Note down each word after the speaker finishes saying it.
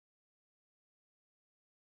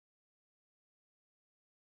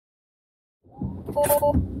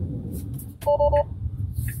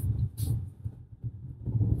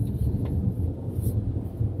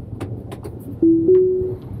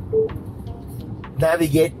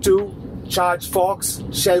Navigate to ChargeFox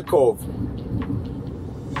Shellcove.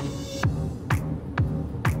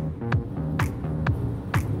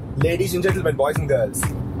 Ladies and gentlemen, boys and girls,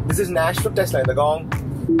 this is Nash from Tesla in the Gong.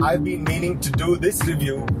 I've been meaning to do this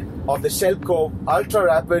review of the Shellcove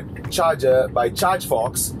Ultrarapid Charger by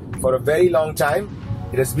ChargeFox for a very long time.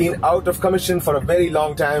 It has been out of commission for a very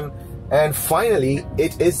long time, and finally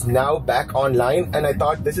it is now back online, and I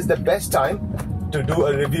thought this is the best time to do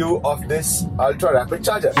a review of this Ultrarapid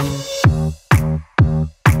Charger.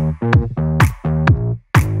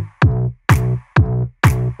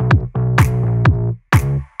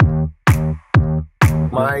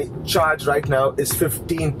 My charge right now is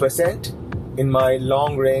 15% in my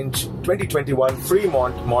long range 2021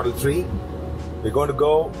 Fremont Model 3. We're going to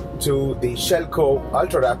go to the Shellcove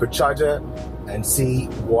Ultrarapid Charger and see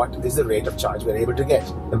what is the rate of charge we're able to get.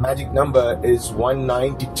 The magic number is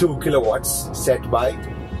 192 kilowatts set by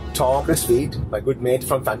Tom Crisfeed, my good mate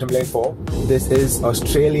from Phantom Lane 4. This is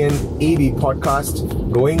Australian EV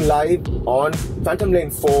podcast going live on Phantom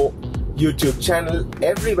Lane 4 YouTube channel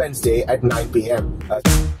every Wednesday at 9 p.m.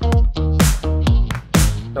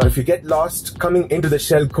 Now, if you get lost coming into the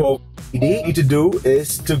Shellcove, what you need to do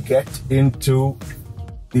is to get into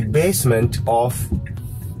the basement of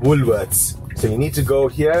Woolworths. So you need to go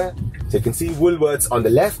here, so you can see Woolworths on the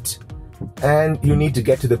left, and you need to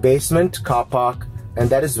get to the basement car park, and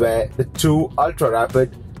that is where the two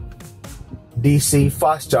Ultrarapid DC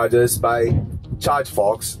fast chargers by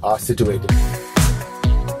ChargeFox are situated.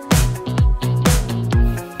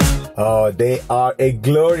 Oh, they are a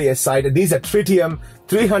glorious sight. These are tritium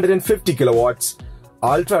 350 kilowatts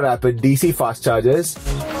Ultrarapid DC fast chargers.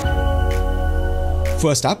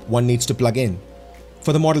 First up, one needs to plug in.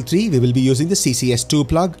 For the Model 3, we will be using the CCS2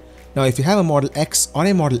 plug. Now, if you have a Model X or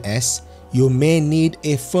a Model S, you may need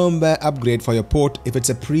a firmware upgrade for your port if it's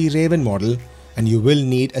a pre-Raven model, and you will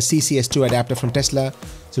need a CCS2 adapter from Tesla.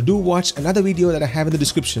 So do watch another video that I have in the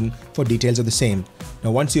description for details of the same. Now,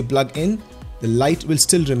 once you plug in, the light will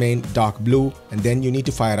still remain dark blue, and then you need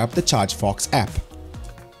to fire up the ChargeFox app.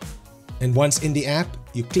 And once in the app,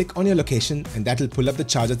 you click on your location, and that will pull up the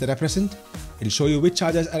chargers that are present. It'll show you which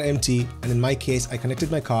chargers are empty, and in my case, I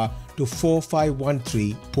connected my car to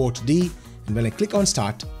 4513 port D, and when I click on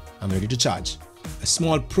start, I'm ready to charge. A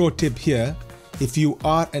small pro tip here, if you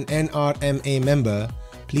are an NRMA member,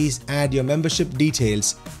 please add your membership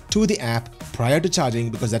details to the app prior to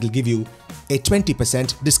charging, because that will give you a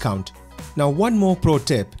 20% discount. Now, one more pro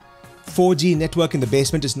tip, 4G network in the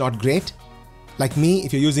basement is not great. Like me,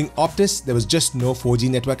 if you're using Optus, there was just no 4G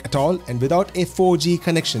network at all, and without a 4G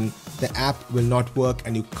connection, the app will not work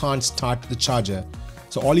and you can't start the charger.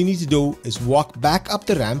 So all you need to do is walk back up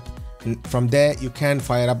the ramp, and from there you can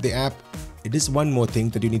fire up the app. It is one more thing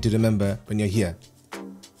that you need to remember when you're here.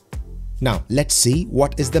 Now, let's see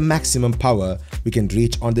what is the maximum power we can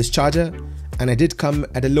reach on this charger. And I did come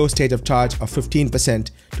at a low state of charge of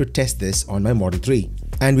 15% to test this on my Model 3.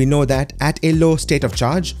 And we know that at a low state of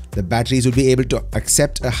charge, the batteries will be able to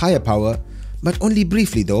accept a higher power, but only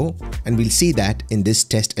briefly though, and we'll see that in this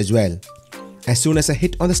test as well. As soon as I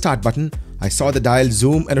hit on the start button, I saw the dial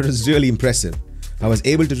zoom, and it was really impressive. I was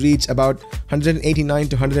able to reach about 189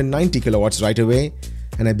 to 190 kilowatts right away,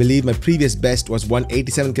 and I believe my previous best was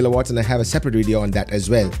 187 kilowatts, and I have a separate video on that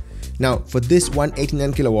as well. Now, for this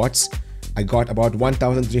 189 kilowatts, I got about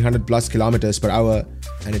 1,300 plus kilometers per hour,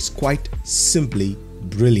 and it's quite simply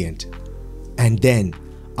brilliant. And then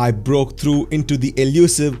I broke through into the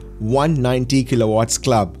elusive 190 kilowatts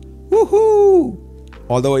club. Woohoo!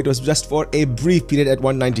 Although it was just for a brief period at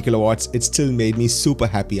 190 kilowatts, it still made me super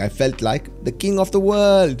happy. I felt like the king of the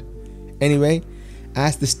world. Anyway,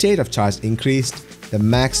 as the state of charge increased, the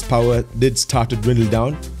max power did start to dwindle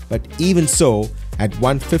down, but even so, at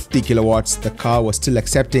 150 kilowatts, the car was still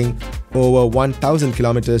accepting over 1,000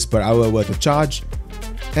 kilometers per hour worth of charge.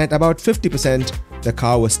 At about 50%, the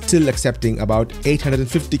car was still accepting about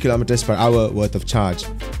 850 kilometers per hour worth of charge.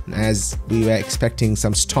 And as we were expecting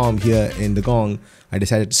some storm here in the Gong, I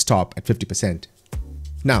decided to stop at 50%.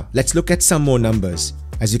 Now, let's look at some more numbers.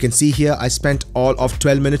 As you can see here, I spent all of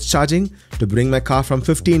 12 minutes charging to bring my car from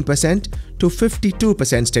 15% to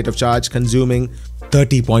 52% state of charge, consuming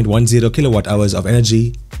 30.10 kilowatt hours of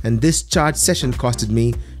energy, and this charge session costed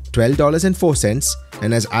me $12.04,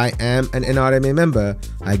 and as I am an NRMA member,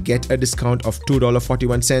 I get a discount of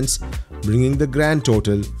 $2.41, bringing the grand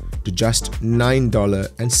total to just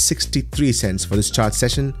 $9.63 for this charge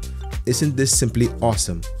session. Isn't this simply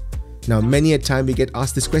awesome? Now, many a time we get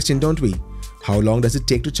asked this question, don't we? how long does it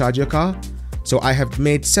take to charge your car? So I have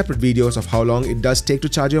made separate videos of how long it does take to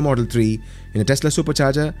charge your Model 3 in a Tesla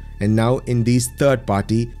Supercharger, and now in these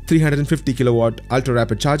third-party 350 kilowatt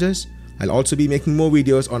ultra-rapid chargers. I'll also be making more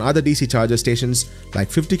videos on other DC charger stations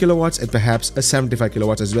like 50 kilowatts and perhaps a 75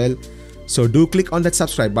 kilowatts as well. So do click on that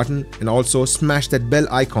subscribe button and also smash that bell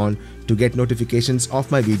icon to get notifications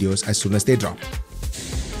of my videos as soon as they drop.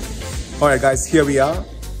 Alright guys, here we are.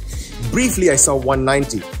 Briefly I saw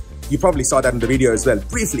 190. You probably saw that in the video as well.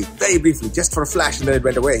 Briefly, very briefly, just for a flash, and then it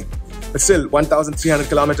went away. But still, 1,300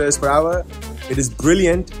 kilometers per hour. It is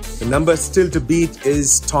brilliant. The number still to beat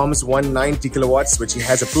is Tom's 190 kilowatts, which he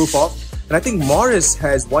has a proof of. And I think Morris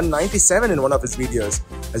has 197 in one of his videos.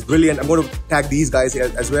 That's brilliant. I'm going to tag these guys here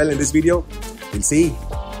as well in this video. We'll see.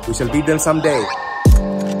 We shall beat them someday.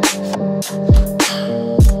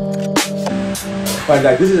 Alright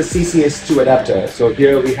guys, this is a CCS2 adapter. So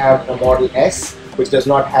here we have a Model S, which does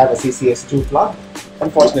not have a CCS2 plug.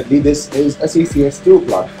 Unfortunately, this is a CCS2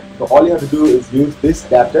 plug. So all you have to do is use this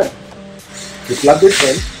adapter. You plug this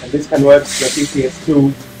in, and this converts your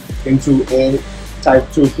CCS2 into a Type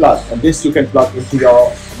 2 plug. And this you can plug into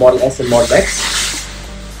your Model S and Model X.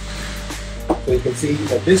 So you can see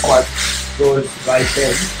that this one goes right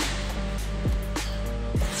in,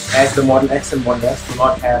 as the Model X and Model S do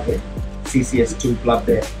not have a CCS2 plug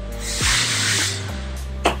there.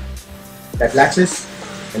 That latches,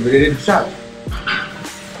 and we're ready to charge.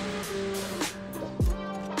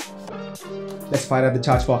 Let's fire up the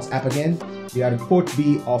ChargeFox app again. We are in port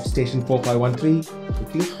B of station 4513. We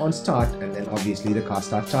click on start, and then obviously the car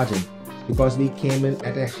starts charging. Because we came in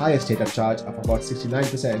at a higher state of charge of about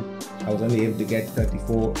 69%, I was only able to get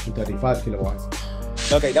 34 to 35 kilowatts.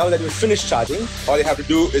 Okay, now that we've finished charging, all you have to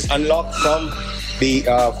do is unlock from the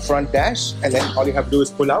front dash, and then all you have to do is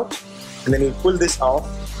pull out, and then you pull this off,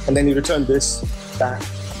 and then you return this back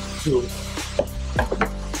to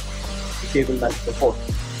the cable management port.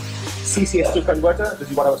 CCS2 converter, this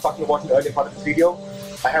is what I was talking about in the earlier part of this video.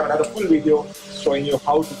 I have another full video showing you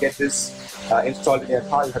how to get this installed in your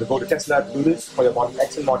car. You have to go to Tesla to do this for your Model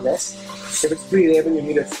X and Model S. If it's pre-Raven, you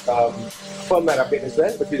need a firmware update as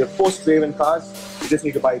well, but with the post-Raven cars, you just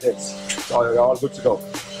need to buy this. So you're all good to go.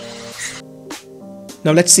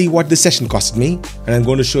 Now let's see what this session costed me, and I'm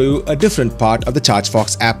going to show you a different part of the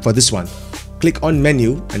ChargeFox app for this one. Click on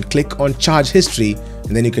menu and click on charge history,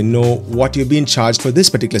 and then you can know what you've been charged for this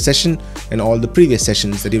particular session and all the previous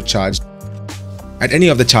sessions that you've charged at any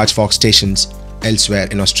of the ChargeFox stations elsewhere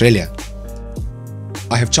in Australia.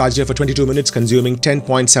 I have charged here for 22 minutes consuming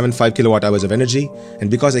 10.75 kilowatt hours of energy, and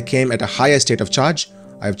because I came at a higher state of charge,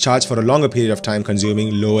 I have charged for a longer period of time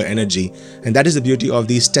consuming lower energy. And that is the beauty of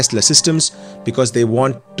these Tesla systems, because they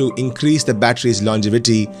want to increase the battery's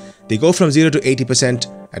longevity. They go from 0 to 80%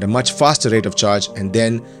 at a much faster rate of charge, and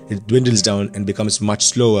then it dwindles down and becomes much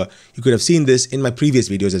slower. You could have seen this in my previous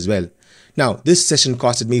videos as well. Now, this session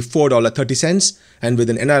costed me $4.30, and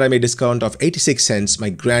with an NRMA discount of 86 cents,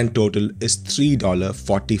 my grand total is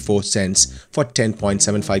 $3.44 for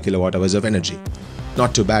 10.75 kilowatt hours of energy.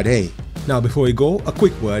 Not too bad, hey? Now before we go, a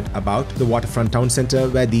quick word about the Waterfront Town Centre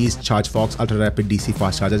where these ChargeFox Ultrarapid DC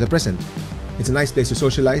fast chargers are present. It's a nice place to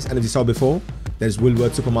socialize, and as you saw before, there's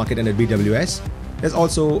Woolworth Supermarket and a BWS. There's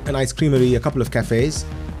also an ice creamery, a couple of cafes,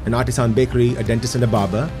 an artisan bakery, a dentist and a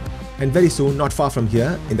barber. And very soon, not far from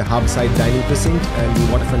here, in the Harbourside Dining Precinct and the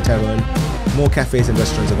Waterfront Tavern, more cafes and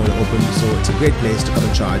restaurants are going to open, so it's a great place to come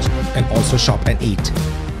and charge and also shop and eat.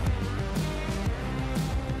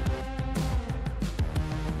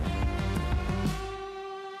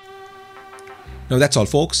 Now that's all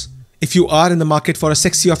folks. If you are in the market for a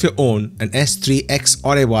sexy of your own, an S3X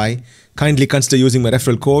or a Y, kindly consider using my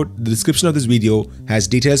referral code. The description of this video has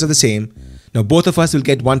details of the same. Now both of us will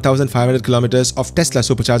get 1,500 kilometers of Tesla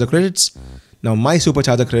supercharger credits. Now my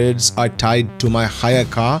supercharger credits are tied to my hire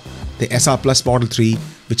car, the SR Plus Model 3,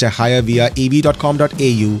 which I hire via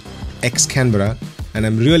ev.com.au ex-Canberra, and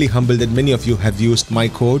I'm really humbled that many of you have used my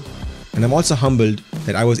code. And I'm also humbled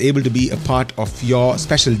that I was able to be a part of your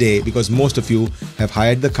special day, because most of you have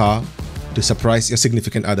hired the car to surprise your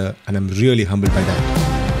significant other, and I'm really humbled by that.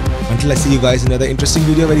 Until I see you guys in another interesting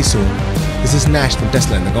video very soon, this is Nash from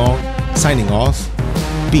Tesla and the Gong, signing off.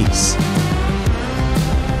 Peace.